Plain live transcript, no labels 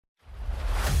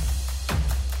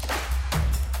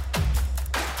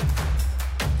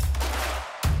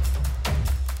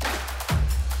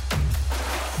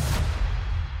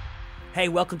Hey,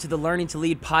 welcome to the Learning to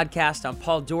Lead podcast. I'm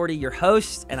Paul Doherty, your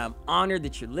host, and I'm honored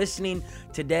that you're listening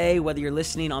today, whether you're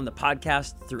listening on the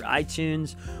podcast through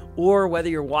iTunes or whether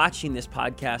you're watching this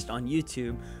podcast on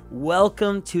YouTube.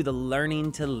 Welcome to the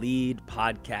Learning to Lead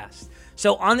podcast.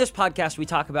 So on this podcast, we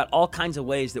talk about all kinds of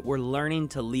ways that we're learning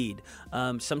to lead.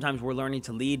 Sometimes we're learning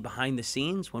to lead behind the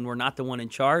scenes when we're not the one in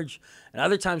charge. And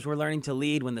other times we're learning to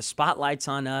lead when the spotlight's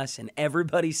on us and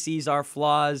everybody sees our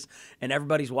flaws and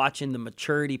everybody's watching the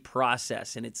maturity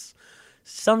process. And it's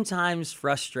sometimes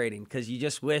frustrating because you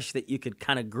just wish that you could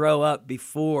kind of grow up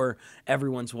before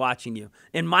everyone's watching you.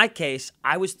 In my case,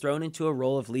 I was thrown into a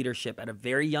role of leadership at a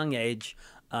very young age.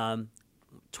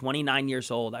 29 years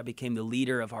old, I became the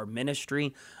leader of our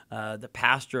ministry, the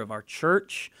pastor of our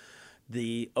church,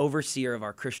 the overseer of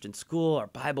our Christian school, our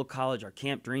Bible college, our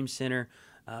Camp Dream Center,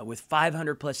 with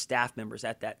 500 plus staff members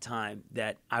at that time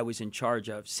that I was in charge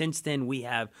of. Since then, we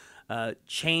have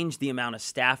changed the amount of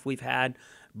staff we've had,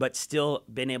 but still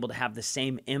been able to have the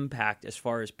same impact as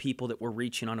far as people that we're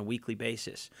reaching on a weekly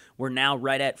basis. We're now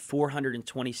right at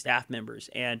 420 staff members,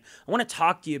 and I want to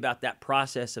talk to you about that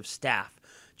process of staff.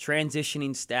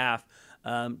 Transitioning staff,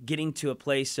 getting to a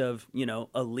place of,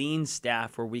 a lean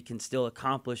staff where we can still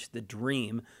accomplish the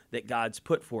dream that God's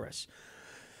put for us.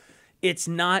 It's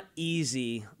not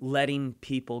easy letting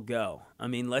people go. I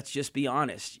mean, let's just be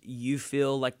honest. You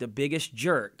feel like the biggest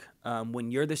jerk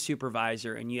when you're the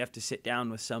supervisor and you have to sit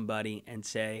down with somebody and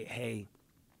say, hey,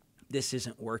 this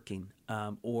isn't working,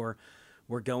 or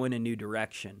we're going a new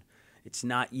direction. It's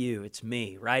not you, it's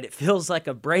me, right? It feels like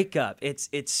a breakup. It's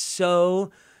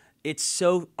so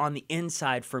on the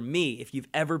inside for me. If you've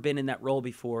ever been in that role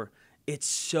before, it's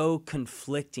so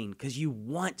conflicting because you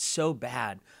want so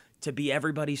bad to be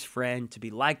everybody's friend, to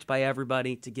be liked by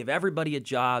everybody, to give everybody a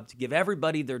job, to give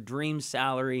everybody their dream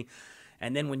salary.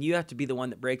 And then when you have to be the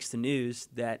one that breaks the news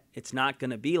that it's not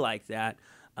going to be like that,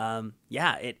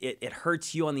 it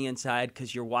hurts you on the inside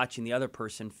because you're watching the other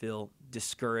person feel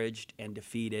discouraged and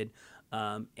defeated,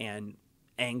 and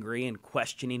angry and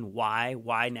questioning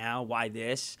why now, why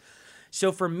this.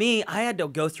 So for me, I had to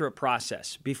go through a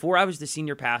process. Before I was the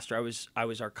senior pastor, I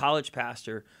was our college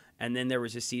pastor, and then there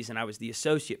was a season I was the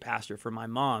associate pastor for my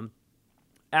mom.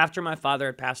 After my father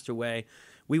had passed away,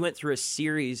 we went through a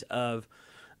series of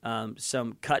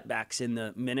some cutbacks in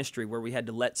the ministry where we had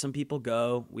to let some people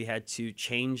go. We had to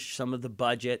change some of the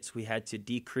budgets. We had to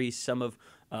decrease some of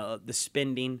the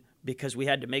spending because we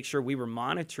had to make sure we were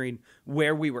monitoring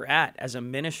where we were at as a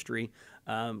ministry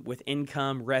with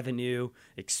income, revenue,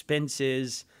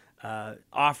 expenses,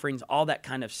 offerings, all that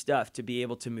kind of stuff to be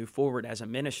able to move forward as a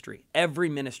ministry. Every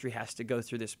ministry has to go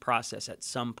through this process at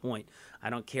some point.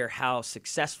 I don't care how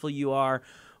successful you are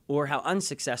or how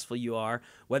unsuccessful you are,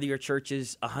 whether your church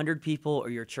is 100 people or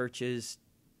your church is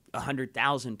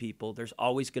 100,000 people, there's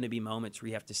always going to be moments where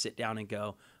you have to sit down and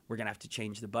go, we're going to have to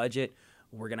change the budget.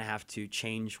 We're going to have to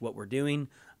change what we're doing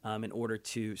in order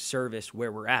to service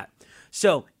where we're at.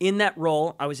 So in that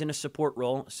role, I was in a support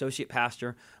role, associate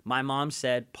pastor. My mom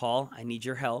said, Paul, I need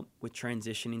your help with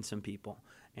transitioning some people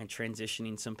and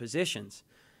transitioning some positions.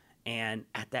 And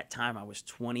at that time, I was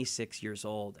 26 years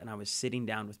old, and I was sitting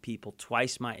down with people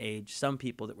twice my age, some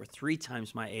people that were 3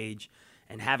 times my age,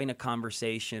 and having a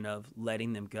conversation of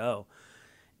letting them go.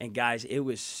 And guys, it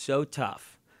was so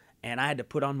tough, and I had to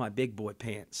put on my big boy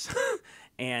pants.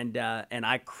 And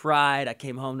I cried. I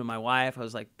came home to my wife. I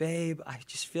was like, babe, I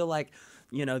just feel like,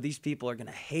 these people are going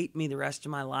to hate me the rest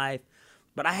of my life.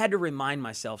 But I had to remind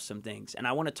myself some things. And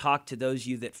I want to talk to those of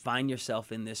you that find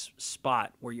yourself in this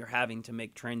spot where you're having to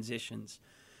make transitions.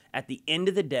 At the end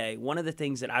of the day, one of the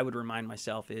things that I would remind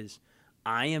myself is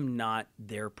I am not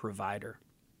their provider.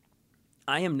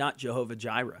 I am not Jehovah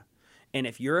Jireh. And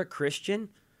if you're a Christian,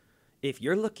 if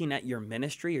you're looking at your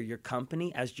ministry or your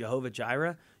company as Jehovah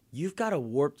Jireh, you've got a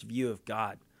warped view of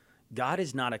God. God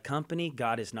is not a company.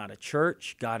 God is not a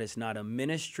church. God is not a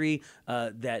ministry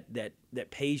that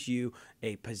pays you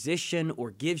a position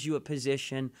or gives you a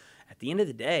position. At the end of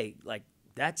the day,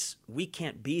 we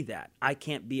can't be that. I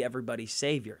can't be everybody's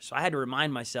savior. So I had to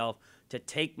remind myself to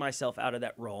take myself out of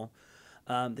that role.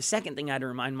 The second thing I had to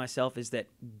remind myself is that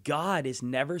God is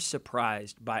never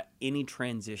surprised by any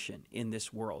transition in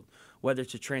this world, whether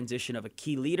it's a transition of a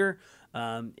key leader,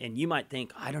 and you might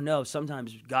think, I don't know,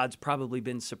 sometimes God's probably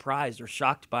been surprised or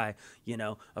shocked by,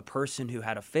 a person who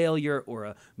had a failure or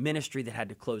a ministry that had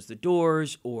to close the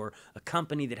doors or a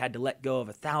company that had to let go of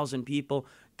 1,000 people.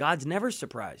 God's never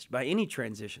surprised by any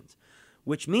transitions,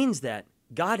 which means that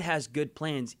God has good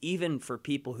plans even for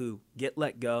people who get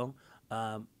let go,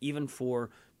 even for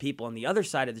people on the other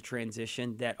side of the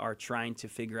transition that are trying to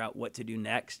figure out what to do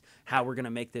next, how we're going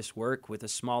to make this work with a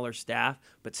smaller staff,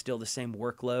 but still the same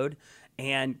workload.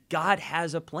 And God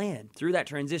has a plan through that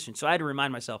transition. So I had to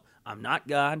remind myself, I'm not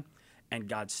God, and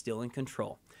God's still in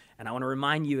control. And I want to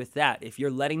remind you with that, if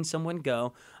you're letting someone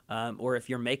go, or if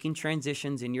you're making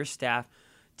transitions in your staff,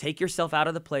 take yourself out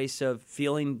of the place of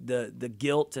feeling the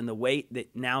guilt and the weight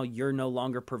that now you're no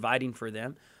longer providing for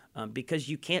them, because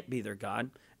you can't be their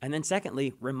God. And then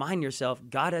secondly, remind yourself,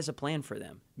 God has a plan for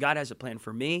them. God has a plan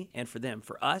for me and for them,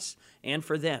 for us and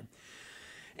for them.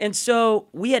 And so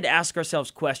we had to ask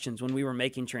ourselves questions when we were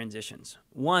making transitions.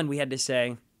 One, we had to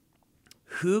say,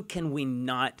 who can we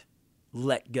not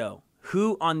let go?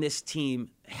 Who on this team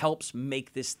helps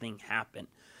make this thing happen?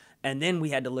 And then we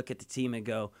had to look at the team and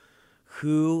go,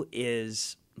 who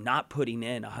is not putting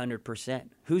in 100%?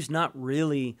 Who's not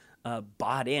really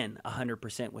bought in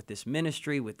 100% with this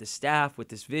ministry, with the staff, with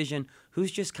this vision?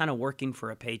 Who's just kind of working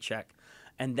for a paycheck?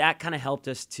 And that kind of helped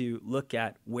us to look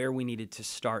at where we needed to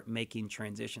start making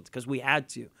transitions, because we had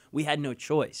to. We had no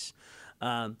choice.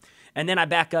 And then I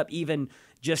back up even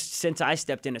just since I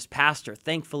stepped in as pastor.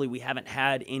 Thankfully, we haven't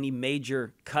had any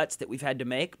major cuts that we've had to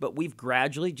make, but we've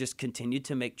gradually just continued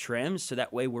to make trims, so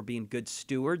that way we're being good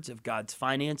stewards of God's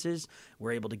finances.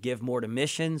 We're able to give more to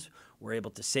missions. We're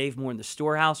able to save more in the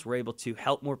storehouse. We're able to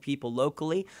help more people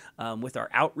locally with our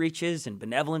outreaches and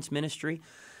benevolence ministry.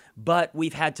 But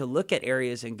we've had to look at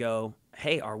areas and go,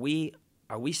 hey, are we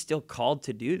still called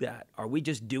to do that? Are we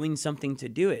just doing something to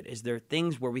do it? Is there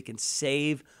things where we can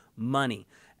save money?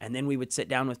 And then we would sit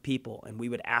down with people and we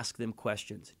would ask them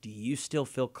questions. Do you still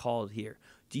feel called here?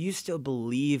 Do you still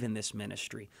believe in this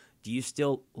ministry? Do you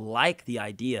still like the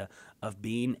idea of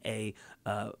being a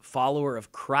follower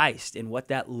of Christ and what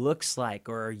that looks like?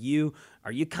 Or are you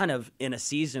kind of in a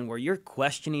season where you're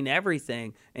questioning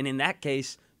everything? And in that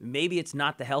case, maybe it's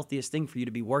not the healthiest thing for you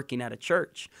to be working at a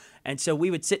church. And so we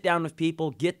would sit down with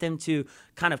people, get them to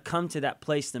kind of come to that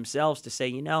place themselves to say,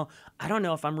 I don't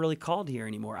know if I'm really called here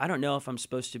anymore. I don't know if I'm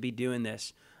supposed to be doing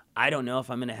this. I don't know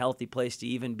if I'm in a healthy place to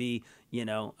even be,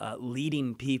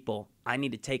 leading people. I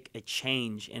need to take a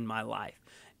change in my life.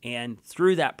 And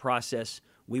through that process,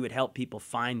 we would help people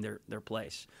find their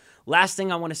place. Last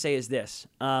thing I want to say is this.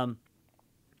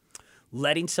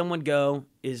 Letting someone go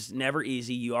is never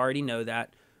easy. You already know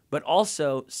that. But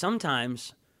also,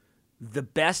 sometimes the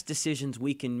best decisions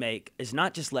we can make is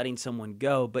not just letting someone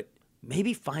go, but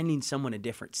maybe finding someone a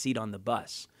different seat on the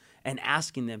bus and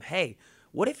asking them, hey,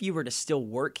 what if you were to still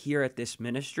work here at this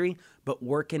ministry, but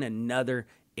work in another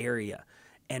area,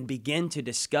 and begin to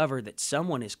discover that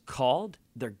someone is called,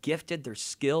 they're gifted, they're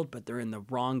skilled, but they're in the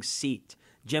wrong seat.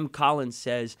 Jim Collins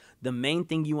says the main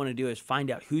thing you want to do is find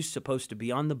out who's supposed to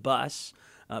be on the bus.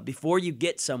 Before you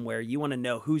get somewhere, you want to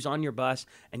know who's on your bus,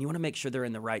 and you want to make sure they're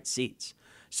in the right seats.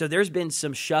 So there's been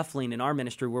some shuffling in our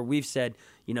ministry where we've said,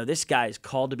 this guy is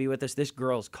called to be with us, this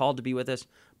girl is called to be with us,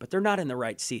 but they're not in the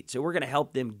right seat. So we're going to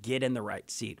help them get in the right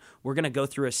seat. We're going to go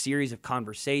through a series of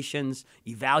conversations,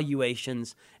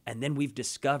 evaluations, and then we've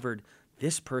discovered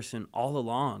this person all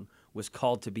along was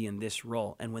called to be in this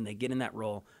role. And when they get in that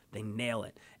role, they nail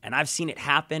it. And I've seen it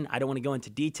happen. I don't want to go into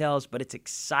details, but it's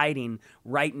exciting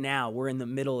right now. We're in the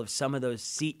middle of some of those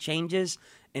seat changes,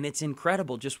 and it's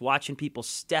incredible just watching people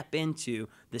step into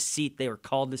the seat they were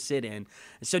called to sit in. And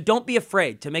so don't be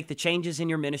afraid to make the changes in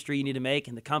your ministry you need to make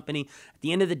in the company. At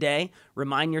the end of the day,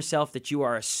 remind yourself that you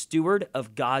are a steward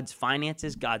of God's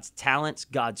finances, God's talents,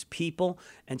 God's people.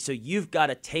 And so you've got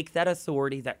to take that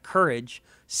authority, that courage,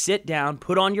 sit down,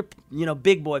 put on your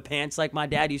big boy pants like my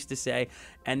dad used to say,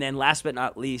 and then last but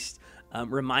not least,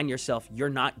 remind yourself you're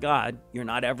not God, you're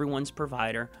not everyone's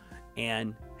provider,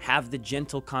 and have the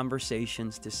gentle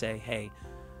conversations to say, hey,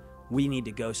 we need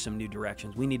to go some new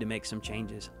directions. We need to make some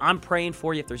changes. I'm praying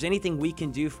for you. If there's anything we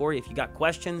can do for you, if you got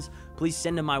questions, please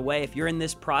send them my way. If you're in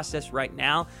this process right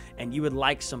now and you would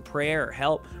like some prayer or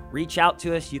help, reach out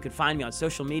to us. You can find me on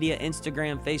social media,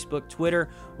 Instagram, Facebook, Twitter,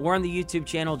 or on the YouTube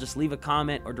channel. Just leave a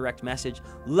comment or direct message.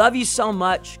 Love you so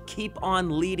much. Keep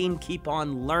on leading. Keep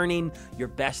on learning. Your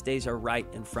best days are right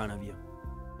in front of you.